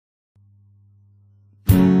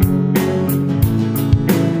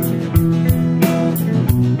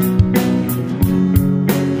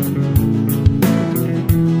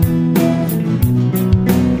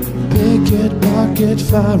it,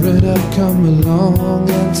 fire it up, come along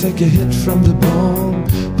and take a hit from the bong.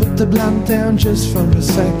 Put the blunt down just for a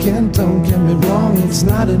second, don't get me wrong, it's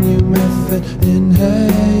not a new method.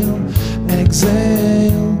 Inhale,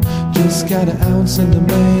 exhale, just got an ounce in the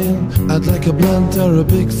mail. I'd like a blunt or a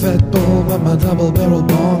big fat bowl, but my double barrel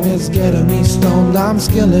bong is getting me stoned. I'm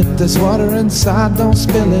skillet, there's water inside, don't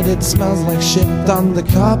spill it. It smells like shit on the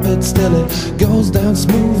carpet, still it goes down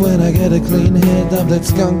smooth when I get a clean hit of that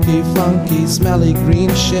skunky, funky, smelly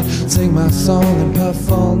green shit. Sing my song and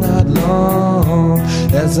puff all night long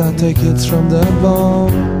as I take hits from the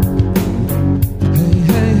bone.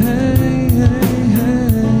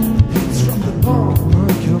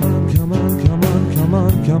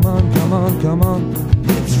 Come on,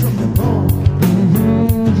 hits from the bone.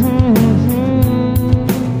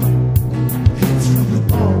 Hits from the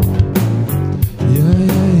bone. Yeah.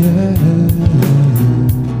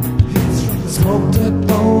 Hits from the smoke that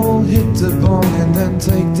bowl, hit the bong, and then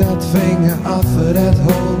take that finger off of that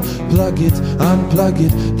hole. Plug it, unplug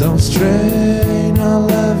it, don't strain. I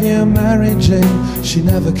love you, Mary Jane. She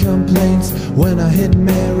never complains when I hit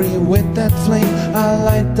Mary with that flame. I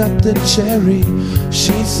light up the cherry.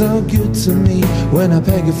 She's so good to me when I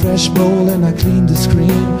peg a fresh bowl and I clean the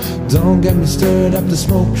screen. Don't get me stirred up the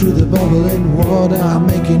smoke through the bubbling water. I'm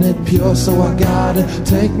making it pure, so I gotta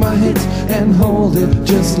take my hits and hold it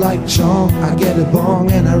just like Chong. I get a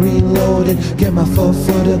bong and I reload it, get my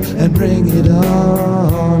 4-footer and bring it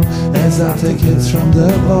on as I take hits from the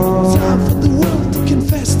bong. Time for the world to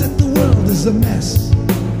confess that the world is a mess.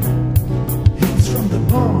 Hits from the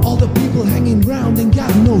bong. All the people hanging round ain't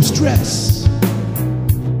got no stress.